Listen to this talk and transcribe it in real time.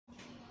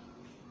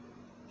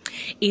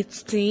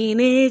It's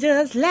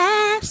Teenagers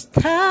Last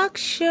Talk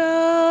Show.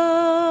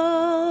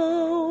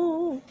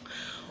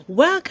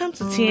 Welcome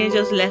to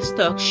Teenagers Let's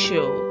Talk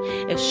Show,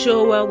 a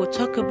show where we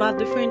talk about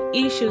different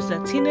issues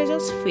that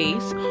teenagers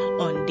face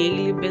on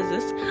daily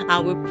basis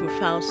and we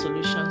profile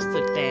solutions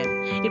to them.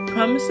 It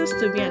promises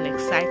to be an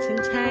exciting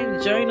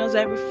time. Join us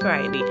every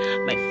Friday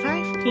by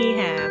 5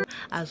 p.m.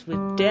 as we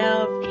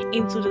delve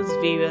into these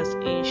various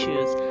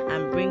issues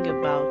and bring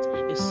about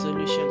a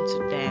solution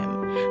to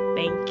them.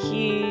 Thank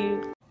you.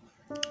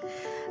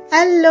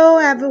 Hello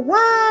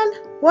everyone,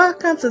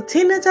 welcome to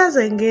Teenagers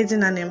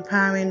Engaging and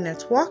Empowering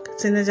Network,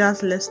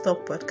 Teenagers Let's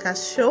Talk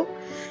podcast show.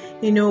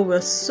 We're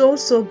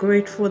so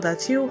grateful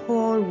that you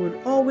all would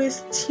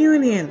always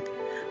tune in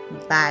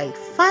by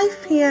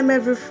 5 p.m.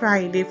 every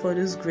Friday for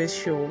this great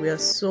show. We are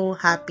so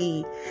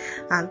happy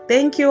and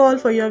thank you all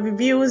for your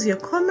reviews, your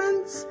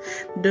comments.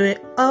 They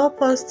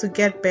help us to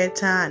get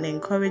better and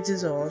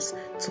encourages us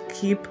to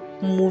keep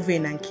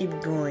moving and keep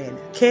going.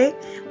 Okay,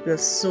 we are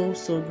so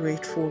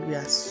grateful. We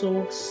are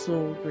so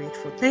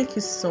grateful. Thank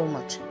you so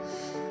much.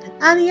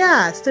 And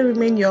I still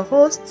remain your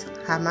host,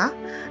 Hama,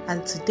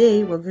 and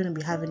today we're going to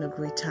be having a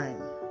great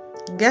time.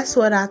 Guess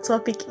what our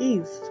topic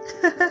is?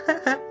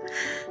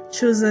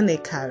 Choosing a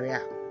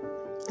career.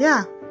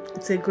 Yeah,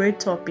 it's a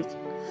great topic.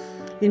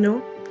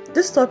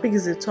 This topic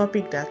is a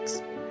topic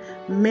that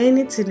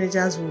many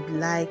teenagers would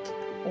like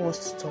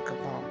us to talk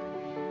about.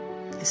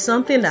 It's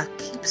something that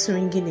keeps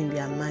ringing in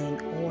their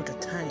mind all the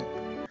time.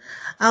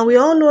 And we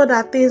all know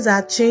that things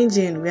are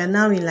changing. We are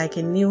now in like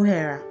a new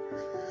era.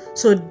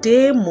 So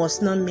they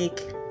must not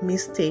make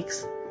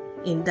mistakes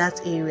in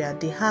that area.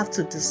 They have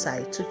to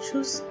decide to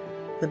choose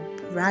the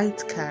right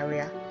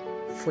career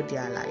for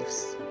their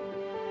lives.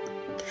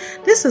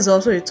 This is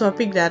also a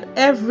topic that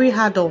every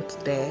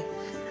adult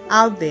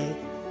out there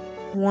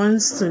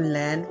wants to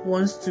learn,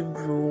 wants to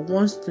grow,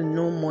 wants to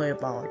know more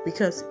about.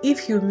 Because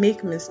if you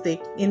make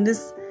mistake in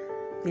this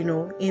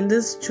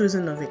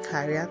choosing of a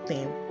career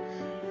thing,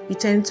 you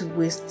tend to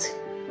waste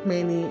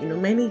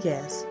many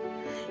years.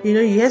 You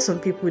hear some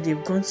people,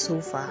 they've gone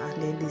so far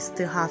and then they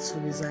still have to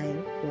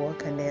resign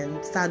work and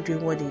then start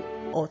doing what they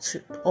ought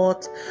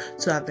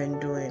to have been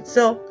doing.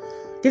 So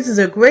this is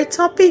a great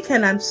topic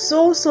and I'm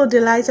so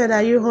delighted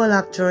that you all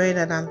have joined,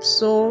 and I'm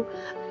so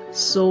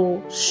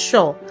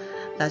sure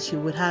that you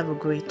would have a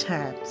great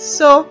time.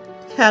 So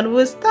can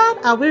we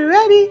start? Are we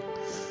ready?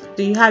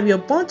 Do you have your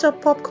bunch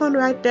of popcorn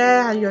right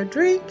there and your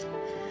drink?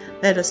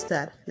 Let us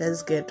start.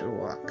 Let's get to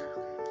work.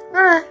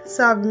 Alright,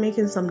 so I'll be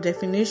making some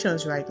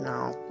definitions right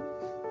now.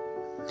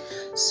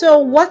 So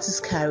what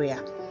is career?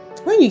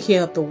 When you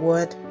hear of the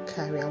word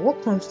career,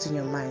 what comes to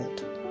your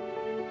mind?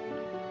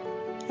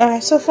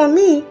 Alright, so for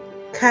me,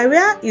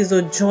 career is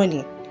a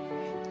journey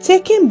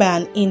taken by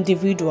an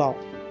individual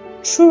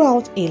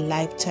throughout a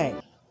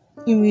lifetime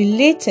in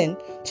relating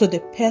to the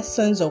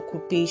person's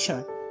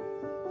occupation.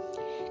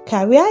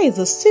 Career is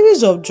a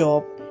series of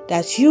jobs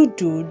that you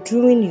do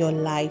during your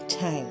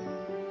lifetime.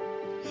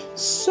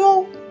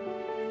 So,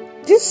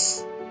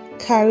 this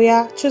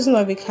choosing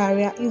of a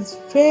career is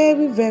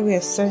very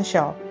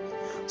essential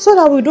so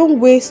that we don't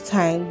waste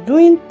time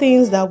doing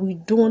things that we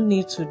don't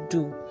need to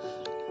do.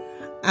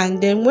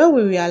 And then when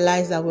we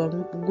realize that we're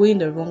going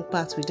the wrong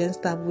path, we then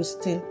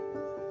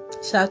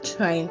start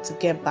trying to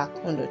get back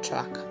on the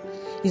track.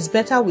 It's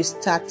better we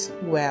start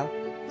well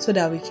so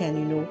that we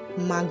can,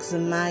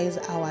 maximize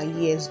our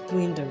years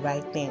doing the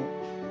right thing.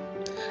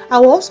 I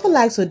would also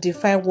like to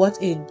define what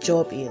a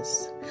job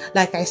is.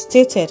 Like I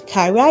stated,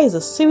 career is a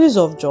series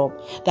of jobs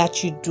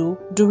that you do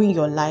during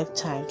your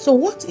lifetime. So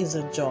what is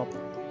a job?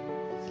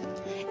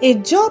 A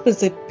job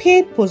is a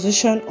paid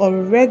position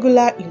or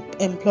regular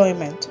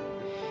employment.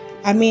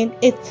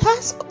 A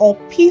task or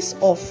piece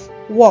of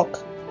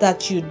work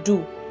that you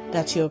do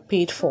that you're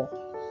paid for.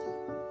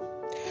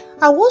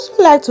 I would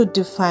also like to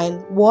define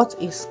what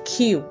a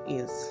skill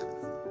is.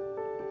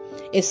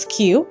 A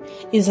skill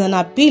is an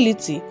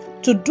ability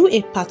to do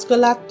a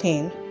particular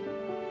thing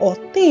or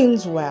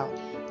things well.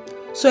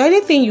 So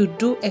anything you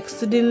do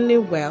exceedingly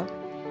well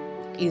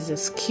is a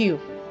skill.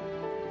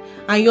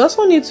 And you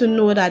also need to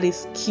know that a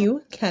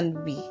skill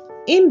can be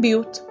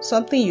inbuilt,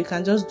 something you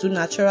can just do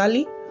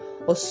naturally,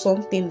 or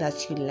something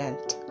that you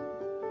learned.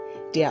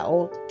 They are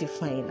all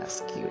defined as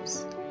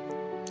skills.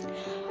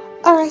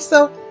 Alright,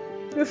 so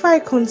before I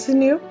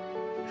continue,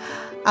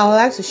 I would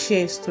like to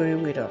share a story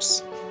with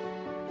us.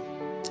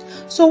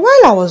 So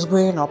while I was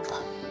growing up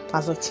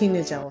as a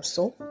teenager or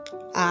so,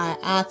 I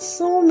had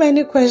so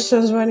many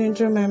questions running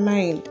through my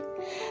mind.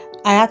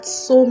 I had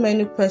so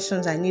many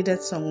questions I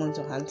needed someone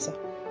to answer.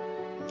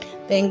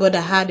 Thank God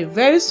I had a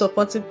very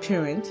supportive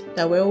parent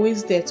that were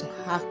always there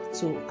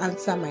to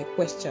answer my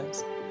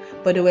questions.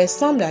 But there were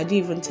some that I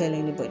didn't even tell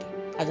anybody.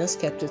 I just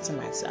kept it to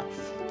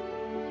myself.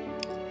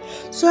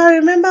 So I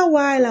remember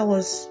while I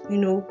was,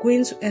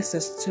 going to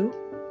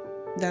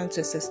SS2, down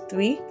to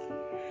SS3,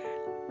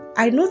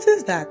 I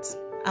noticed that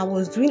I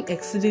was doing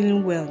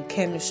exceedingly well in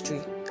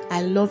chemistry.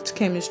 I loved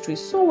chemistry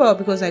so well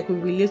because I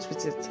could relate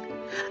with it.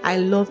 I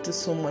loved it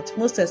so much,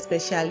 most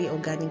especially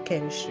organic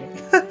chemistry.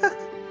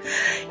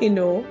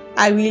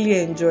 I really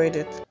enjoyed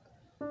it.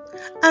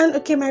 And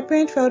okay, my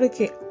parents felt,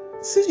 okay,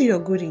 since you're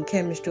good in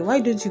chemistry, why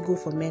don't you go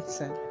for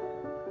medicine?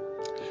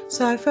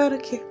 So I felt,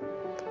 okay,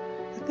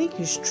 I think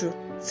it's true.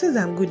 Since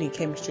I'm good in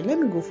chemistry, let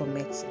me go for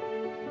medicine.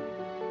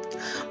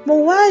 But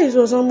while it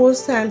was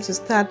almost time to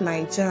start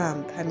my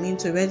JAMB,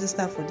 to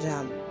register for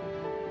JAMB,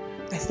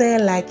 I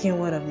started liking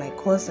one of my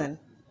cousins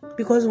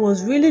because he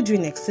was really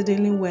doing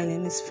exceedingly well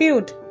in his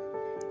field.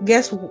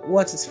 Guess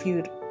what his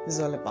field is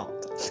all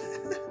about?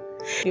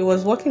 He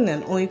was working in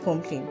an oil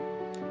company.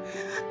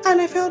 And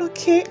I felt,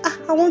 okay,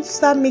 I want to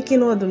start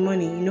making all the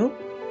money,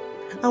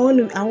 I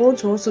want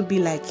to also be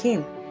like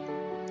him.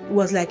 It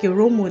was like a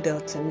role model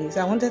to me,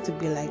 so I wanted to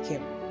be like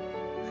him.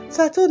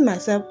 So I told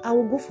myself, I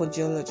will go for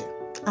geology.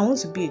 I want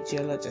to be a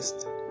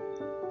geologist.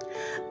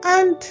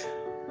 And,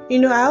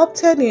 I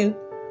opted in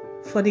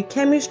for the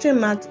chemistry,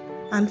 math,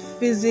 and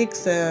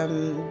physics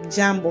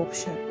JAMB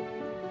option.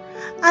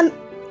 And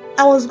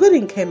I was good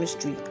in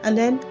chemistry, and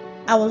then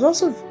I was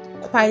also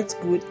quite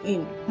good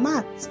in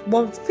math,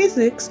 but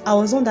physics I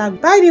was not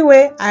that. By the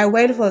way, I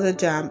went for the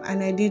JAMB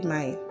and I did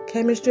my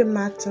chemistry,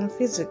 math, and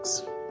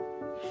physics.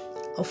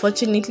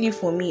 Unfortunately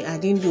for me, I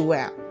didn't do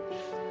well.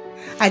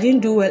 I didn't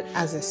do well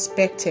as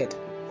expected.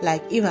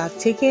 Like if I've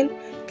taken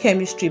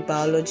chemistry,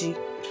 biology,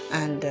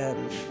 and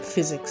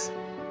physics.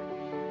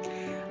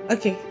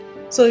 Okay,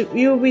 so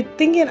you'll be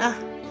thinking,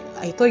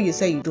 I thought you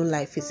said you don't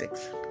like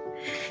physics.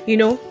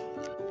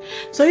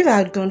 So if I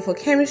had gone for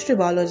chemistry,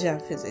 biology, and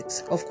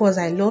physics, of course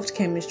I loved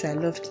chemistry, I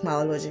loved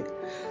biology.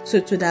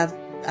 So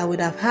I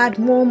would have had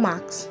more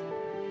marks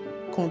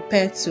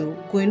compared to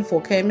going for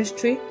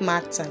chemistry,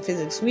 maths, and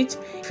physics, which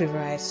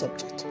favorite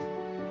subject.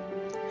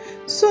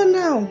 So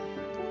now,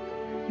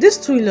 these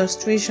two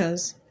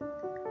illustrations,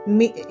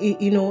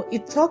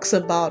 it talks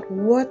about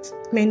what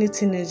many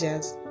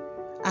teenagers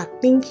are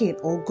thinking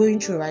or going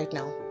through right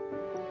now.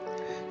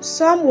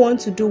 Some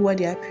want to do what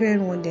their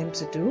parents want them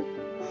to do,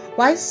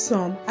 while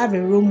some have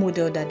a role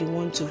model that they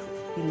want to,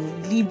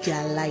 live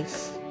their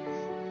life.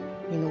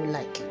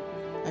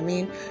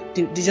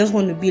 They just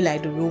want to be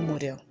like the role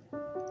model.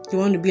 They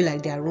want to be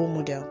like their role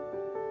model.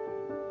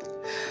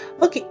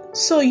 Okay,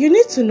 so you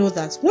need to know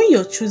that when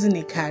you're choosing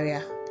a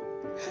career,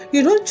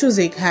 you don't choose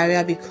a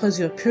career because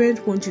your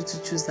parents want you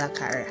to choose that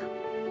career.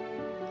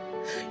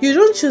 You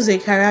don't choose a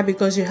career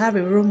because you have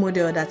a role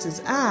model that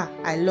is,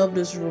 I love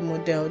this role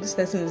model. This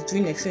person is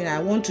doing excellent. I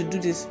want to do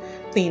this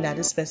thing that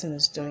this person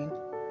is doing.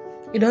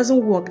 It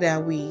doesn't work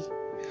that way.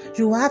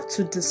 You have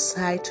to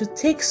decide to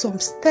take some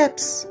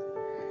steps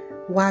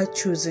while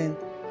choosing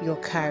your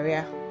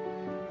career.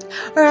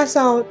 Alright, so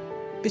I'll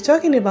be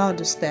talking about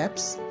the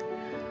steps.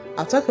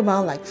 I'll talk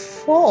about like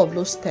 4 of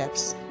those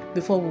steps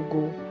before we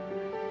go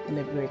on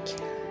a break.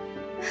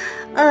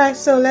 Alright,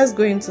 so let's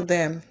go into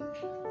them.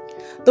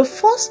 The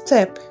first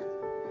step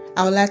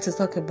I would like to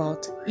talk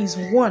about is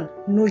 1,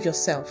 know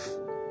yourself.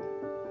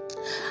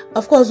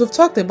 Of course, we've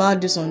talked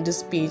about this on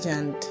this page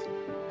and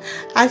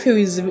I feel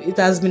it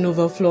has been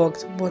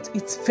overflogged, but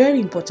it's very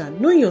important.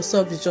 Knowing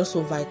yourself is just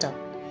so vital.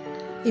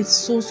 It's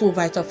so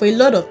vital for a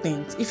lot of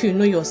things. If you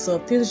know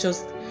yourself, things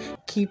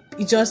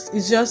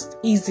it's just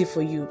easy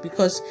for you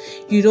because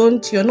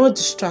you're not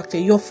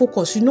distracted, you're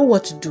focused, you know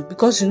what to do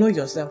because you know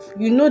yourself.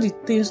 You know the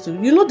things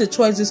you know the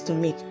choices to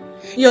make.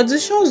 Your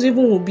decisions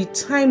even will be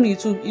timely,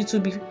 it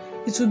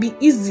will be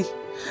easy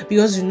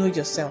because you know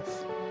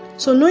yourself.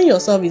 So knowing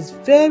yourself is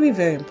very,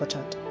 very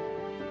important.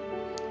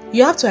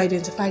 You have to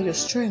identify your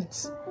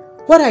strengths.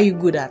 What are you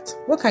good at?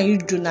 What can you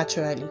do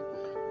naturally?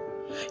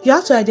 You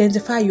have to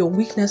identify your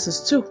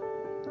weaknesses too.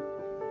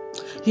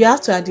 You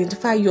have to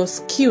identify your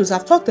skills.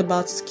 I've talked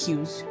about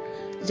skills.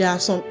 There are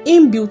some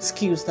inbuilt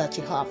skills that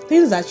you have,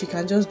 things that you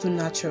can just do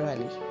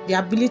naturally. The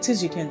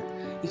abilities you can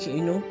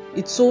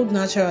it's so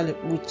natural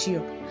with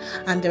you.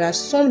 And there are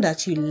some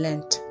that you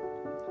learned.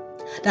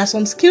 There are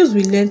some skills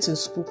we learned in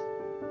school.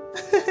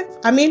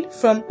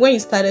 From when you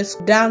started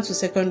down to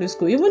secondary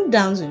school, even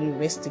down to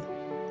university.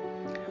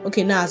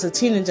 Okay, now as a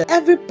teenager,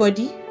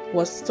 everybody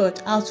was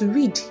taught how to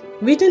read.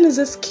 Reading is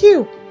a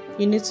skill.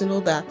 You need to know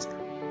that.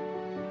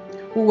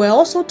 We were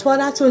also taught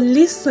how to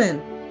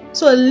listen.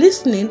 So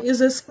listening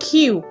is a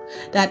skill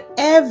that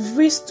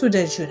every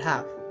student should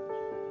have.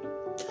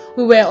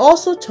 We were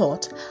also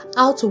taught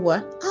how to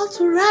what? How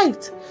to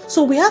write.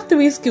 So we have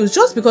 3 skills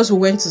just because we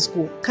went to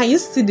school. Can you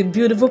see the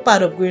beautiful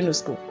part of going to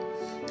school?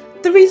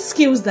 3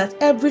 skills that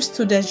every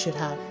student should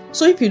have.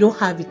 So if you don't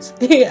have it,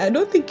 I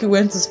don't think you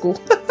went to school.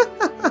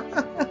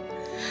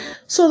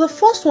 So the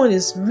first one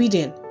is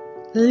reading,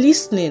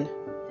 listening,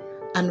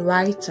 and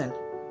writing.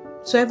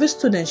 So every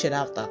student should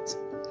have that.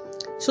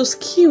 So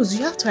skills,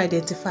 you have to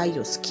identify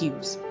your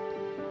skills.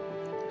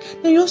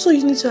 Then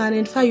you need to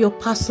identify your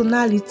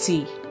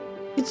personality.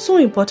 It's so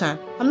important.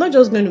 I'm not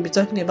just going to be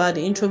talking about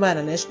the introvert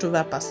and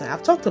extrovert person.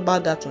 I've talked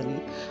about that on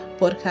the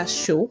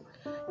podcast show.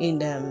 You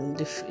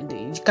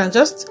can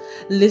just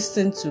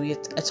listen to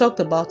it. I talked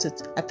about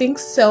it. I think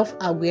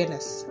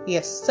self-awareness.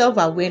 Yes,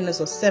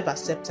 self-awareness or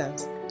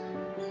self-acceptance.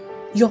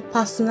 Your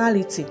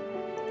personality.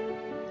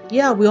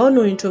 Yeah, we all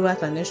know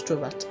introvert and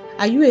extrovert.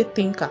 Are you a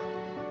thinker?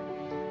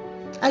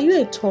 Are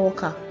you a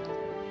talker?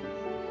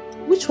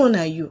 Which one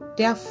are you?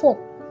 There are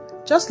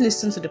 4. Just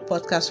listen to the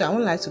podcast, so I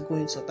won't like to go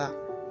into that.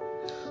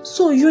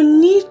 So you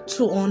need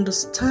to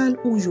understand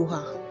who you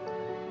are.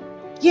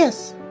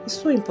 Yes,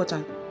 it's so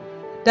important.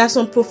 There are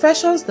some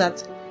professions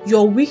that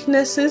your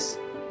weaknesses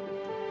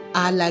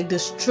are like the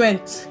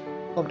strength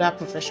of that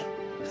profession.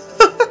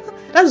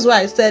 That's why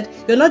I said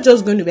you're not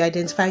just going to be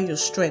identifying your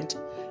strength.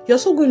 You're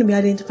also going to be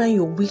identifying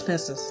your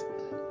weaknesses.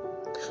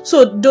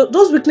 So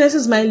those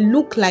weaknesses might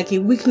look like a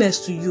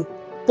weakness to you,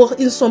 but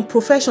in some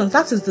professions,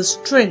 that is the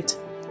strength.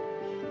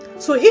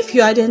 So if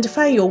you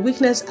identify your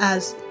weakness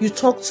as you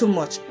talk too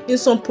much, in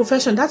some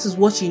profession, that is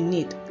what you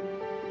need.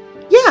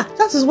 Yeah,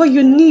 that is what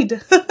you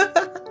need.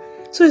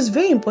 So it's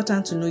very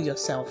important to know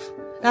yourself.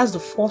 That's the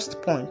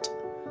first point.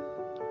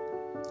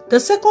 The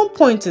second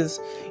point is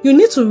you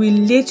need to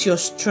relate your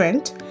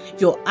strength,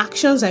 your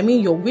actions,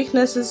 your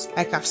weaknesses,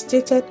 like I've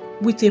stated,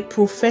 with a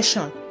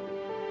profession.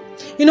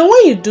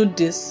 When you do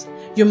this,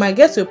 you might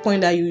get to a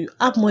point that you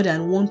have more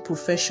than one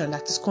profession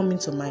that is coming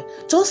to mind.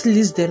 Just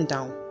list them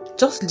down.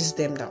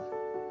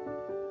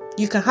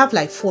 You can have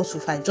like 4 to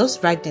 5.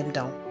 Just write them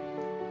down.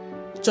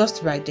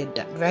 Write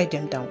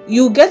them down.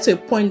 You get to a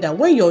point that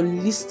when you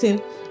list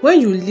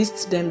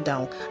them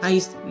down and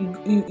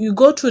you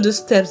go through the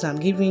steps I'm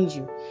giving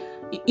you,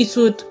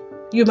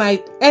 you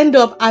might end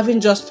up having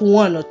just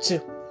 1 or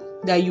 2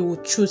 that you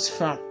would choose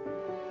from.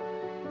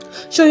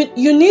 So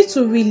you need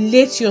to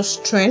relate your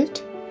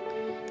strength.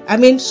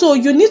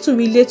 You need to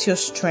relate your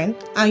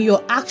strength and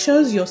your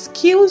actions, your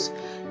skills,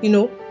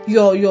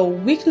 your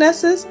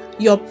weaknesses,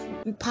 your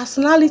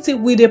personality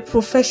with a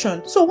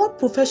profession. So what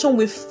profession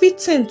will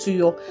fit into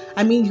your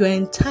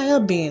entire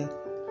being?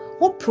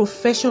 What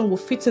profession will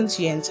fit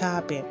into your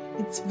entire being?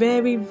 It's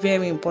very,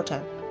 very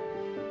important.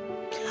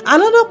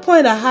 Another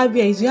point I have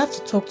here is you have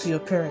to talk to your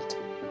parent.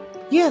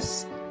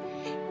 Yes.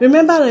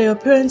 Remember that your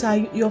parents are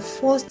your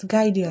first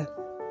guardian.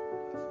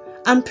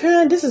 And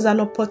parent, this is an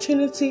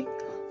opportunity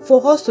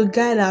for us to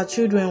guide our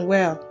children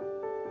well.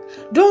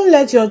 Don't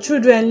let your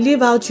children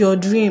live out your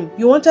dream.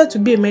 You wanted to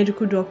be a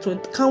medical doctor.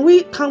 Can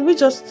we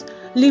just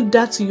leave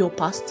that to your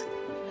past?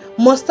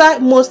 Must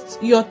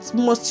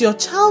your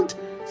child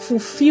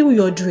fulfill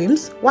your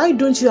dreams? Why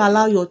don't you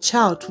allow your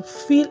child to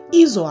fulfill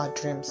his or her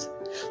dreams?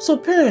 So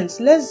parents,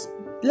 let's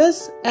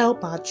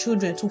help our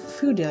children to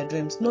fulfill their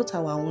dreams, not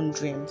our own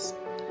dreams.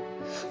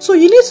 So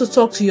you need to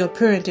talk to your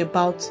parent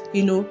about,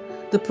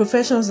 the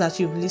professions that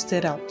you've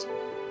listed out.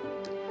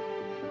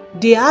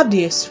 They have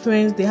the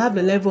experience, they have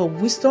the level of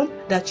wisdom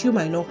that you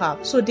might not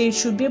have. So they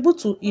should be able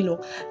to,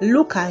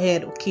 look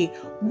ahead, okay,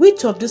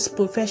 which of this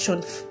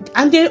profession,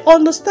 and they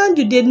understand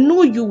you, they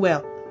know you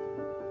well.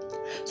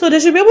 So they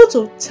should be able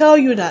to tell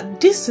you that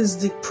this is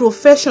the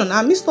profession.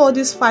 Amidst all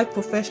these 5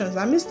 professions,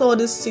 amidst all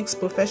these 6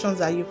 professions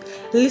that you've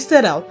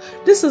listed out,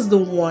 this is the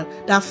one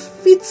that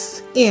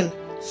fits in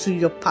to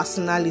your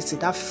personality,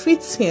 that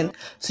fits in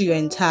to your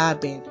entire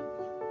being.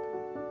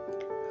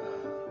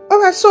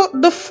 Alright, so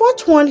the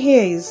 4th one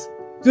here is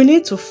you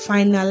need to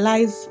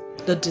finalize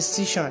the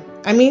decision.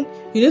 You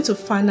need to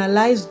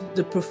finalize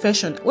the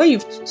profession. When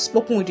you've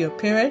spoken with your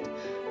parent,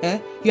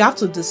 you have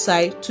to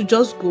decide to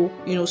just go,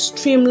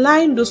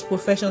 streamline those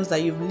professions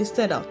that you've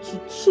listed out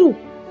to 2.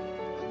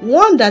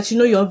 One that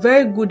you're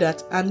very good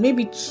at, and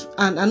maybe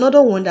and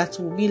another one that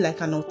will be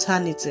like an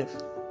alternative.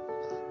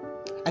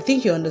 I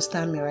think you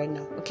understand me right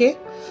now, okay?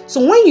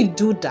 So when you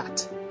do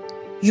that,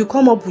 you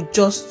come up with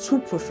just 2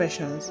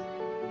 professions.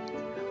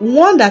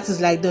 One that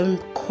is like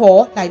the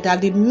core, like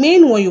that the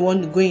main one you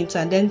want to go into,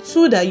 and then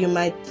 2 that you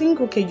might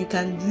think, okay, you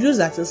can use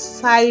as a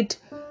side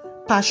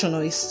passion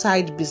or a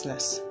side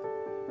business.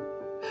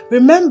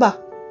 Remember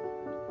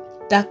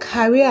that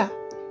career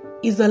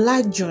is a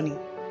life journey.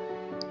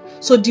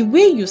 So the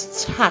way you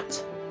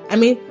start,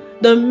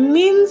 the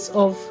means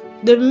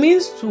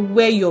to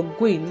where you're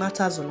going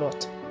matters a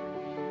lot.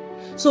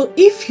 So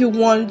if you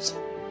want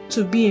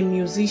to be a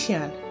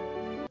musician,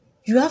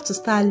 you have to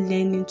start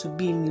learning to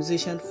be a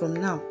musician from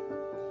now.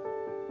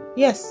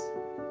 Yes.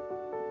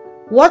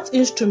 What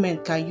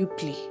instrument can you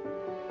play?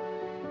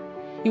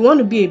 You want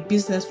to be a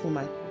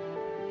businesswoman.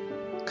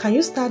 Can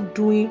you start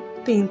doing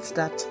things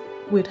that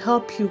would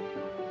help you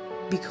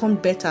become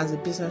better as a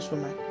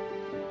businesswoman?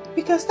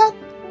 You can start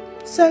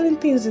selling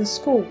things in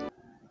school.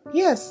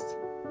 Yes.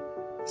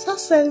 Start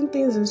selling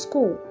things in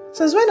school.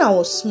 Since when I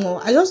was small,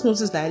 I just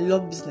noticed that I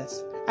love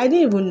business. I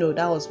didn't even know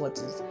that was what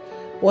it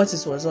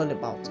was all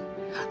about.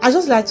 I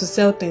just like to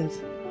sell things.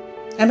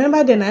 I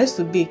remember then I used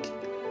to bake.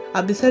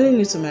 I'll be selling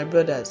it to my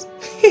brothers.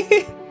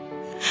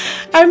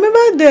 I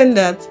remember then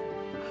that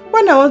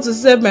when I want to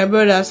sell my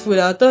brothers food,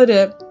 I'll tell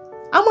them,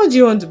 how much do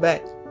you want to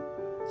buy?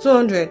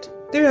 200,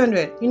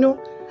 300,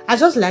 I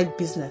just like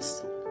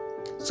business.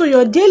 So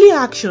your daily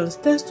actions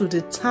tends to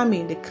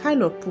determine the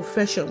kind of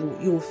profession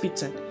you will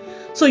fit in.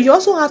 So you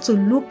also have to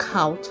look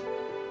out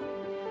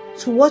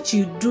to what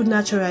you do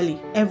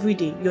naturally every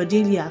day, your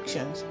daily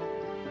actions.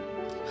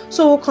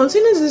 So we'll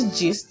continue this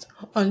gist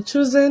on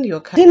choosing your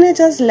career.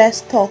 Teenagers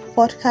Let's Talk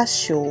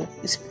podcast show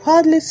is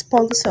proudly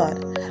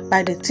sponsored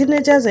by the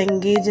Teenagers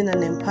Engaging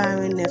and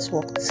Empowering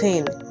Network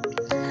 10,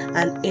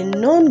 a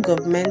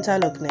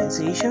non-governmental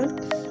organization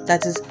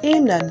that is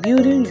aimed at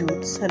building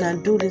youths and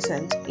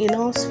adolescents in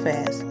all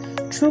spheres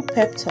through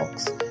pep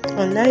talks,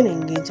 online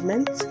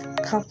engagements,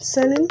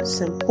 counseling,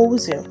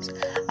 symposiums,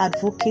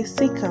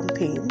 advocacy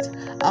campaigns,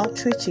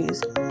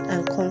 outreaches,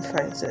 and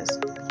conferences.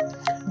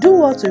 Do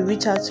well to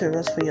reach out to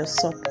us for your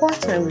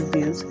support and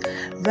reviews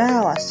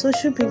via our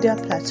social media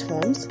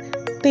platforms,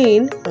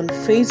 TEN on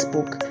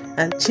Facebook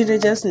and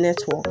Teenagers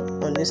Network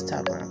on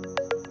Instagram.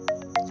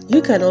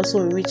 You can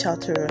also reach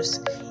out to us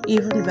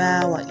even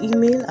via our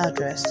email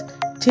address,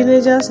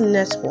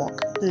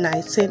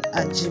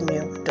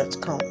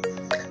 teenagersnetwork19@gmail.com.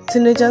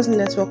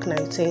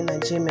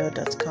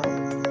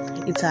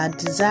 teenagersnetwork19@gmail.com. It's our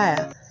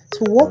desire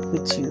to work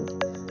with you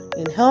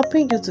in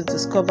helping you to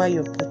discover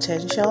your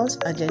potentials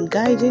and then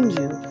guiding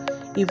you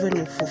even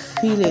in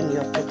fulfilling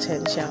your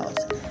potentials.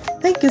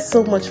 Thank you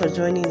so much for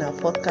joining our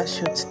podcast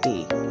show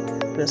today.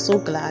 We're so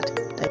glad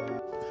that...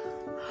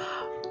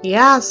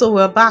 So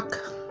we're back.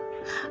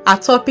 Our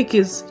topic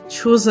is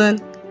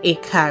choosing a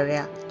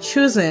career.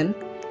 Choosing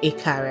a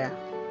career.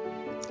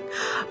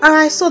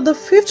 Alright, so the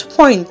fifth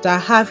point that I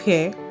have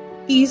here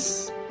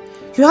is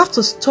you have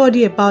to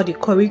study about the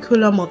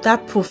curriculum of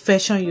that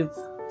profession you've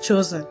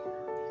chosen.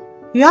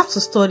 You have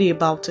to study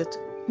about it.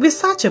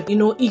 Research,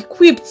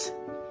 equipped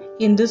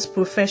in this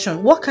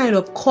profession. What kind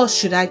of course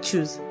should I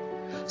choose?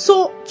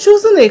 So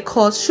choosing a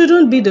course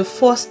shouldn't be the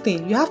first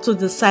thing. You have to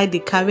decide the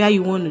career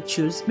you want to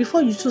choose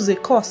before you choose a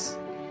course.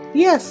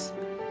 Yes.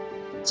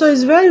 So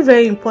it's very,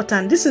 very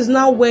important. This is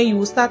now when you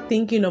will start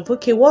thinking of,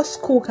 okay, what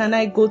school can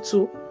I go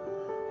to?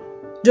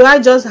 Do I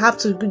just have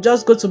to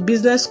go to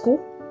business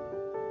school?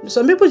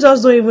 Some people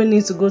just don't even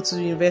need to go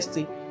to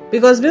university,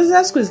 because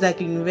business school is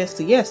like a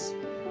university. Yes.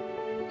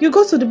 You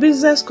go to the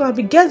business school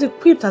and get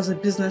equipped as a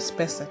business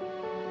person.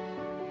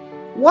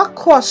 What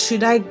course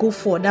should I go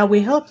for that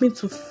will help me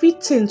to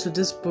fit into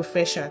this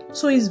profession?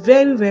 So it's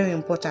very, very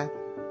important.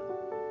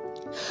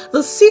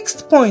 The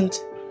sixth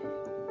point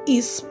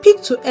is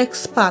speak to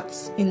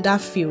experts in that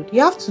field.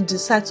 You have to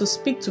decide to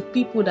speak to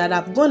people that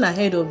have gone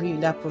ahead of you in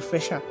that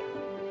profession.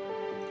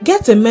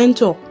 Get a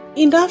mentor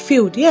in that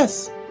field.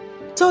 Yes.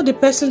 Tell the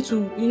person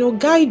to,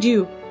 guide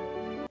you.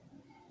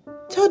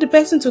 Tell the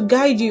person to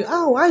guide you.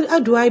 How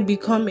do I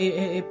become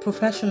a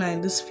professional in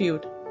this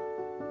field?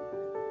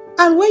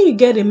 And when you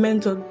get a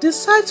mentor,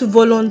 decide to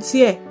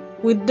volunteer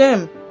with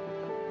them.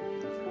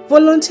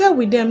 Volunteer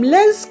with them.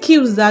 Learn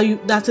skills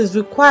that is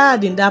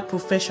required in that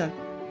profession.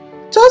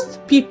 Just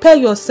prepare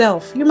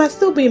yourself. You might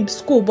still be in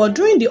school, but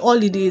during the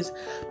holidays,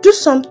 do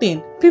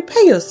something.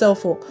 Prepare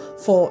yourself for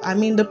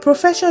the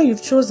profession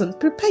you've chosen.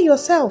 Prepare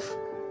yourself.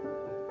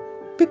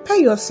 Prepare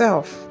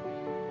yourself.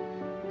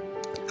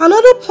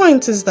 Another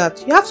point is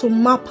that you have to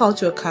map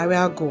out your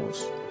career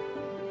goals.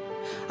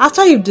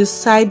 After you've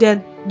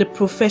decided the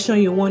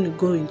profession you want to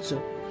go into,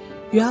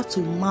 you have to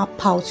map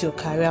out your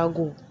career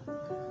goal.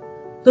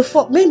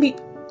 Maybe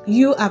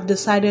you have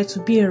decided to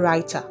be a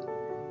writer.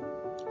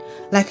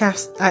 Like I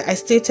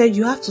stated,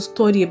 you have to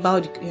study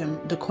about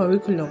the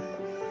curriculum.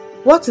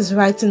 What is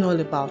writing all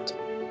about?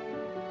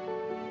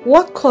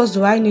 What course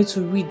do I need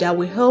to read that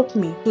will help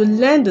me to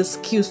learn the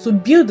skills, to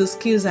build the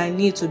skills I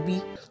need to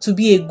be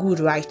a good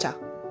writer?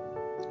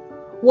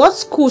 What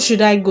school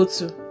should I go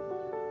to?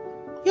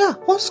 Yeah,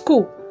 what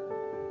school?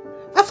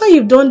 After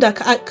you've done that,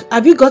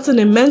 have you gotten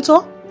a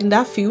mentor in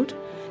that field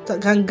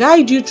that can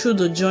guide you through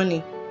the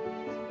journey?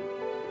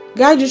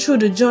 Guide you through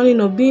the journey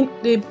of being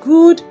a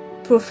good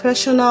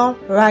professional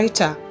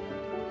writer.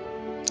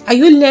 Are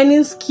you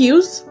learning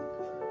skills?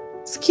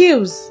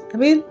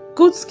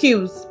 Good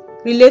skills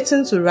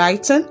relating to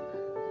writing.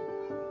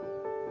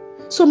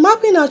 So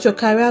mapping out your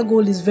career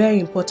goal is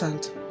very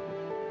important.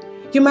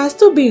 You might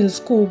still be in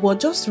school, but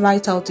just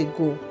write out a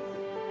goal.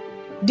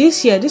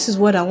 This year, this is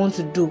what I want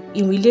to do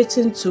in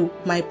relating to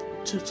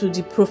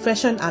the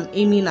profession I'm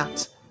aiming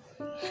at.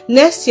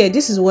 Next year,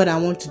 this is what I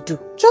want to do.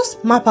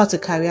 Just map out a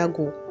career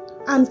goal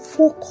and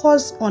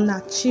focus on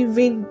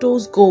achieving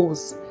those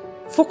goals.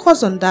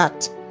 Focus on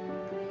that.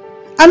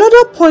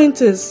 Another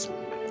point is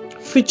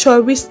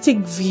futuristic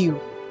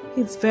view.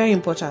 It's very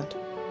important.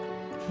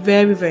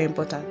 Very, very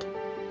important.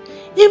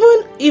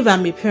 Even if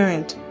I'm a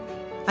parent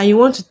and you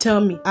want to tell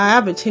me, I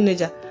have a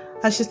teenager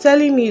and she's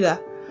telling me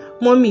that,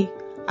 Mommy,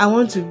 I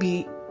want to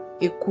be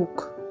a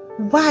cook.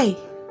 Why?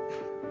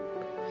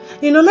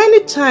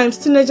 Many times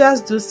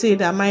teenagers do say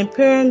that my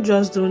parents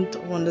just don't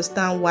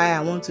understand why I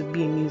want to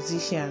be a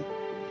musician.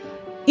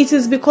 It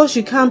is because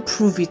you can't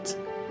prove it.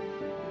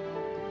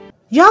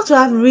 You have to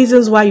have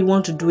reasons why you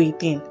want to do a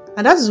thing.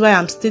 And that is why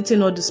I'm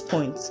stating all these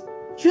points.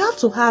 You have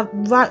to have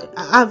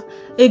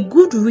a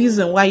good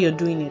reason why you're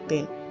doing a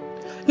thing.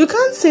 You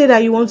can't say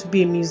that you want to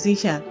be a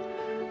musician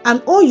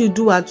and all you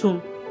do at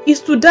home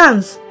is to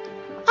dance.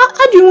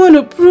 How do you want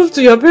to prove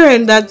to your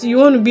parents that you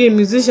want to be a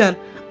musician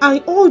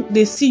and all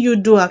they see you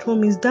do at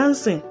home is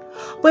dancing?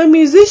 But a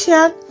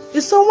musician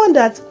It's someone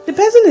that the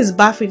person is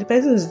bathing, the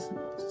person is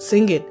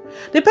singing,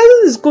 the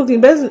person is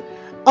cooking, the person.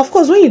 Of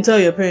course, when you tell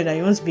your parent that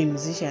you want to be a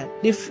musician,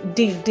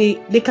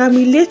 they can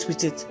relate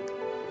with it.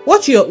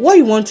 What you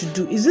want to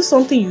do, is this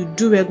something you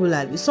do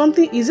regularly?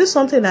 Is this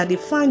something that they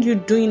find you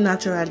doing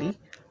naturally?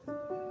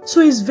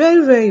 So it's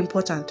very, very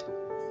important.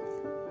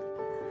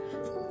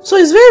 So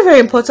it's very, very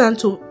important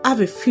to have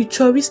a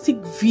futuristic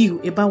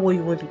view about what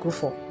you want to go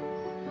for.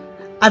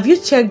 Have you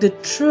checked the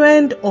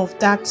trend of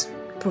that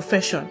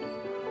profession?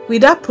 Will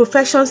that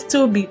profession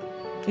still be,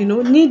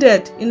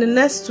 needed in the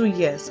next 2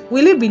 years?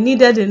 Will it be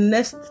needed in the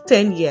next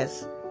 10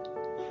 years?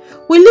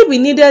 Will it be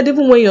needed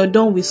even when you're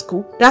done with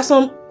school? There are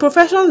some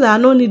professions that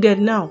are not needed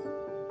now.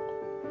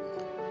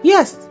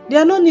 Yes, they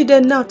are not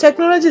needed now.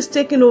 Technology is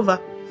taking over.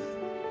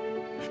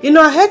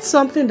 I heard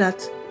something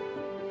that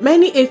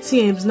many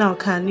ATMs now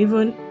can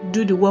even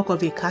do the work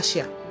of a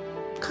cashier.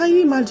 Can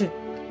you imagine?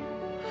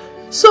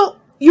 So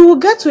you will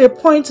get to a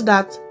point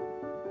that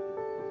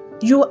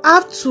you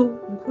have to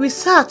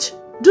research,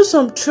 do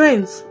some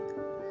trends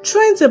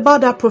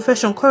about that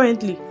profession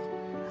currently,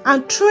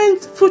 and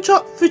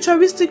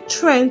futuristic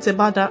trends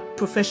about that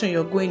profession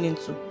you're going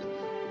into.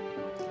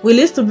 Will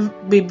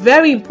it be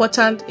very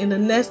important in the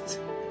next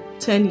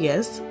 10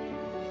 years?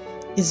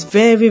 It's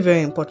very,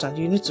 very important.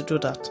 You need to do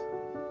that.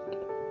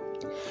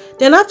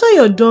 Then after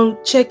you're done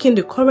checking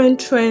the current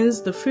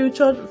trends, the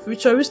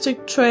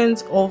futuristic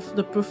trends of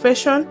the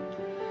profession,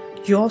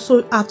 you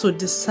also have to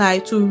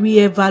decide to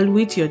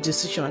reevaluate your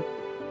decision.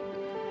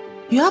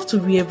 You have to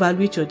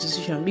reevaluate your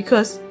decision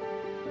because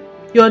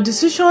your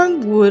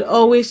decision will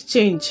always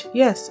change.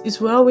 Yes, it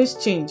will always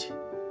change.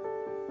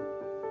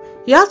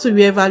 You have to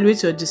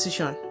reevaluate your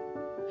decision.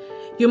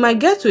 You might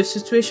get to a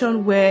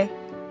situation where,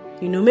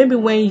 maybe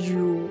when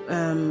you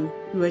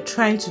were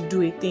trying to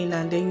do a thing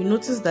and then you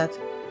notice that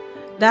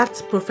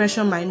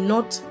profession might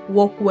not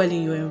work well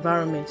in your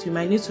environment, you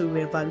might need to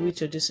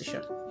reevaluate your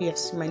decision.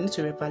 Yes, you might need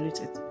to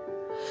reevaluate it.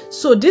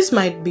 So this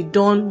might be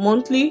done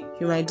monthly,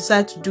 you might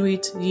decide to do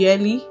it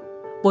yearly,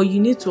 but you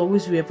need to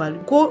always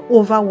reevaluate. Go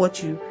over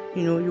what you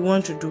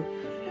want to do.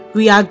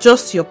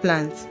 Readjust your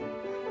plans.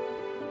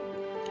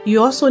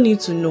 You also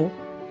need to know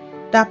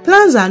that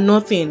plans are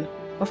nothing.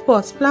 Of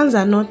course, plans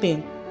are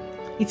nothing.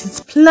 It is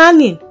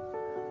planning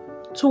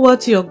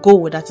towards your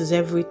goal that is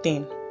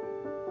everything.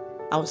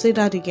 I'll say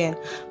that again.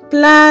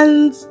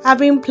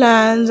 Having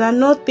plans are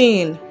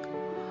nothing,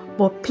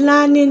 but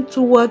planning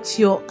towards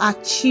your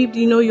achieved,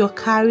 your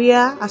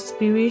career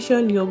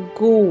aspiration, your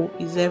goal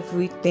is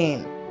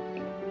everything.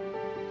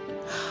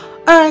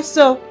 Alright,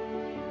 so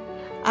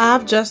I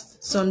have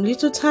just some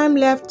little time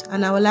left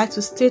and I would like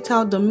to state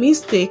out the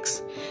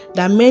mistakes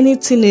that many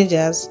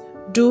teenagers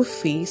do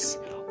face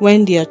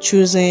when they are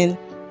choosing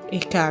a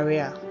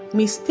career.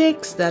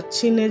 Mistakes that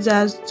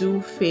teenagers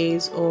do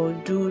face or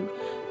do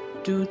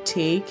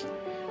take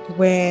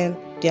when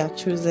they are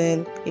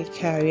choosing a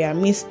career.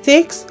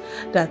 Mistakes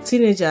that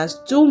teenagers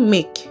do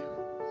make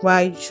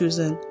while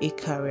choosing a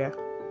career.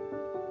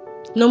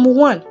 Number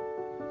 1,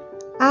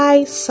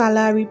 high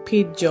salary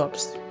paid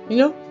jobs.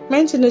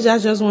 Many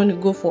teenagers just want to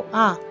go for,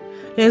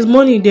 there's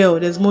money there or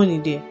there's money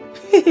there.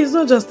 It's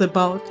not just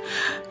about,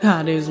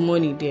 there's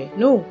money there.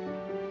 No,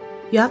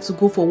 you have to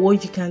go for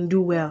what you can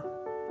do well.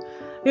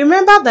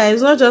 Remember that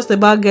it's not just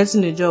about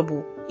getting a job.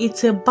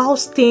 It's about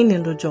staying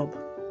in the job.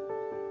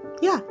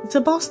 Yeah, it's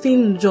about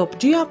staying in the job.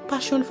 Do you have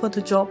passion for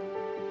the job?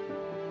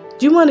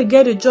 Do you want to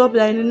get a job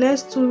that in the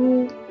next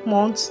 2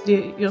 months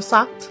you're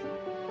sacked?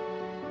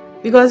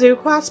 Because it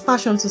requires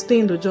passion to stay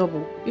in the job.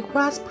 It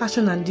requires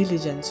passion and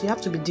diligence. You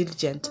have to be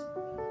diligent.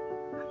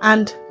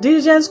 And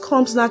diligence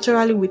comes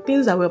naturally with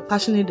things that we're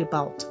passionate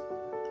about.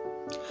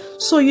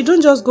 So you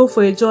don't just go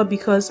for a job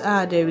because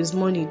there is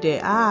money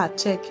there.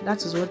 Check,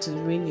 that is what is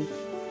winning.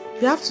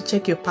 You have to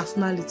check your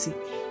personality.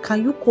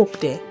 Can you cope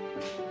there?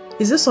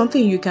 Is this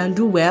something you can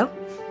do well?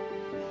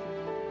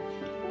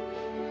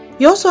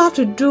 You also have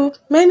to do,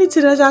 many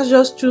teenagers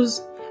just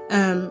choose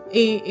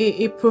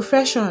a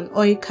profession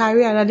or a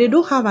career that they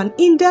don't have an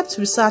in-depth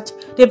research.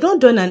 They've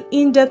not done an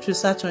in-depth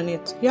research on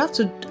it. You have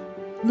to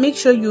make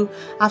sure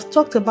I've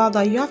talked about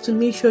that. You have to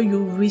make sure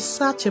you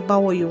research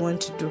about what you want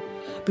to do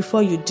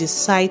before you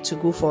decide to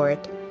go for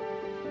it.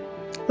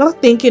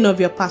 Not thinking of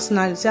your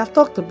personality. I've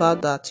talked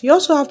about that. You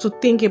also have to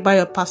think about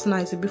your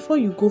personality before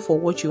you go for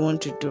what you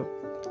want to do.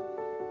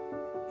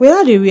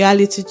 Without a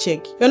reality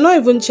check, you're not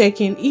even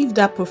checking if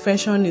that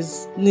profession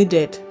is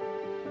needed.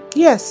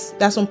 Yes,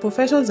 there are some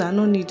professions that are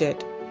not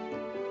needed.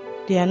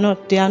 They are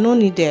not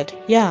needed.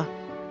 Yeah.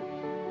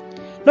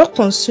 Not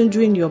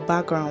considering your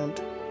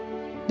background.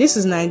 This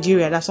is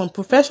Nigeria. There are some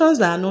professions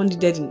that are not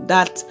needed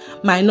that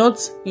might not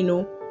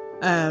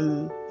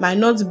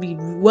be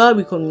well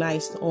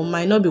recognized or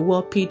might not be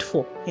well paid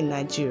for in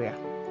Nigeria.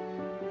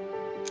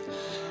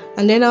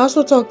 And then I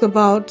also talked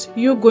about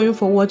you going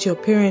for what your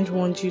parents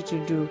want you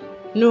to do.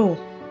 No,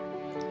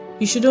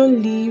 you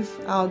shouldn't leave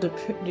out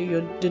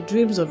the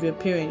dreams of your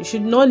parents. You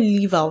should not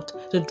leave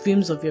out the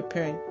dreams of your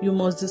parents. You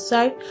must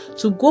decide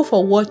to go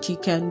for what you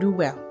can do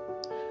well.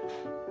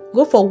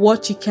 Go for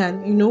what you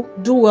can,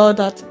 do well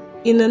that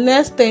in the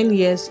next 10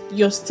 years,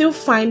 you're still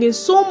finding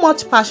so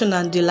much passion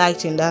and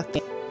delight in that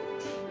thing.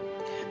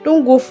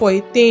 Don't go for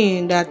a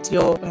thing that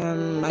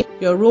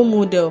your role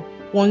model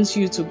wants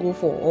you to go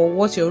for, or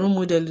what your role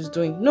model is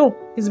doing. No,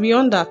 it's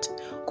beyond that.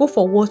 Go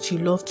for what you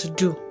love to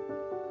do.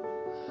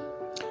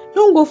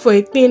 Don't go for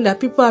a thing that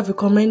people have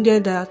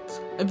recommended that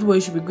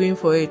everybody should be going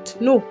for it.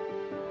 No.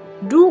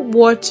 Do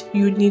what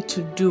you need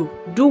to do.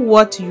 Do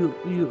what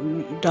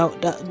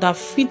that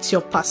fits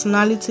your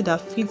personality,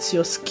 that fits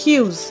your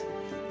skills.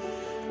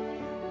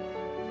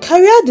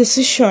 Career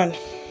decision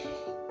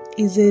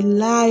is a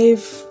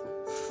life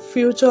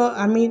future.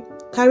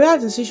 Career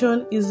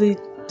decision is a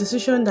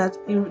decision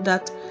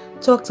that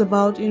talks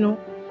about,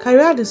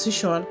 career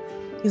decision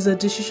is a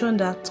decision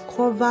that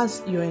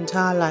covers your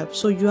entire life.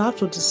 So you have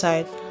to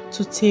decide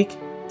to take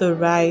the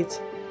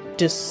right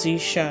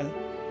decision.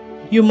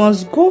 You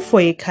must go for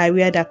a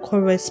career that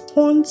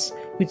corresponds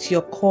with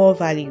your core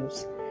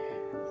values.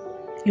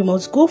 You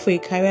must go for a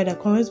career that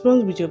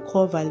corresponds with your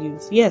core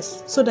values.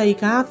 Yes, so that you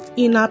can have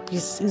inner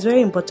peace. It's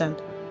very important.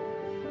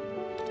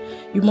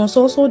 You must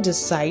also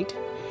decide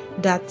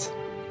that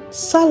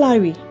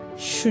salary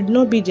should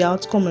not be the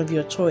outcome of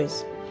your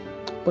choice,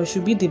 but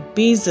should be the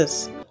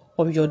basis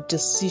of your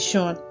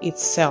decision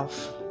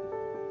itself.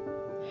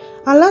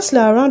 And lastly,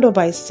 I'll round up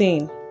by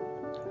saying,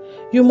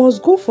 you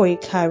must go for a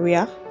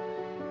career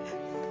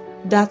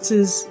that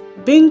is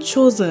being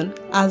chosen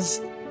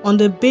as on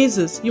the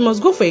basis, you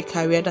must go for a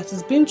career that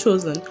is being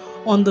chosen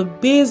on the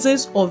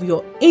basis of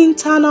your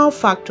internal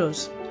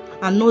factors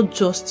and not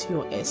just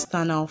your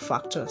external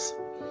factors.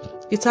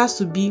 It has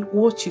to be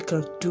what you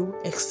can do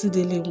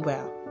exceedingly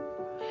well.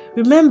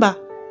 Remember,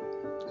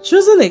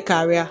 choosing a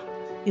career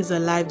is a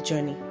life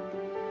journey.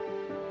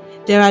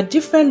 There are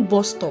different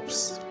bus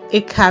stops.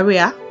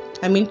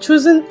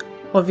 Choosing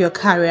of your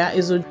career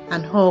is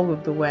and all will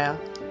be well.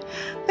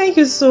 Thank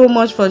you so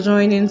much for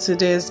joining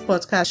today's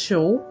podcast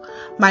show.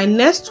 By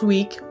next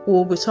week,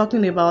 we'll be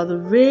talking about the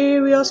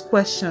various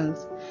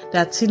questions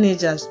that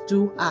teenagers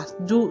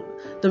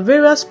the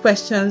various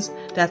questions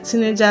that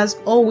teenagers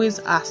always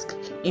ask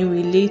in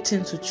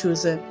relating to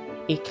choosing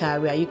a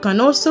career. You can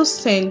also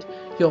send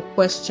your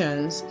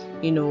questions,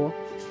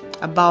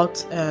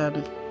 about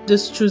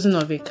this choosing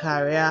of a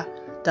career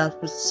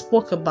that we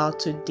spoke about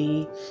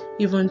today,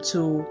 even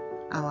to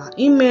our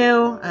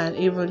email and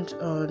even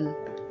on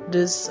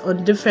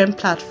different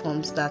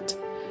platforms that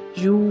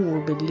you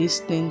will be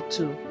listening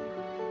to.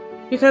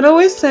 You can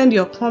always send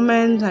your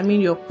comments,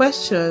 your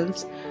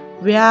questions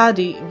via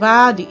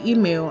the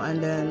email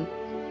and then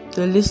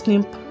the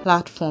listening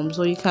platforms,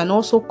 or you can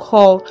also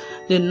call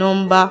the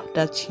number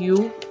that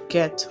you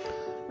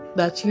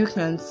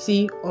can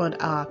see on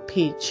our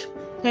page.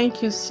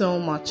 Thank you so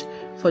much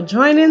for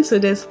joining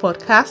today's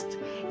podcast.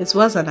 It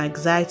was an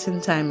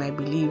exciting time, I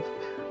believe.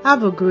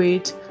 Have a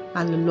great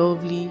and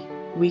lovely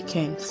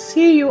weekend.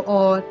 See you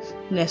all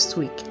next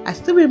week. I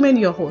still remain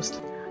your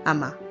host,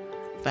 Amma.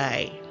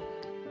 Bye.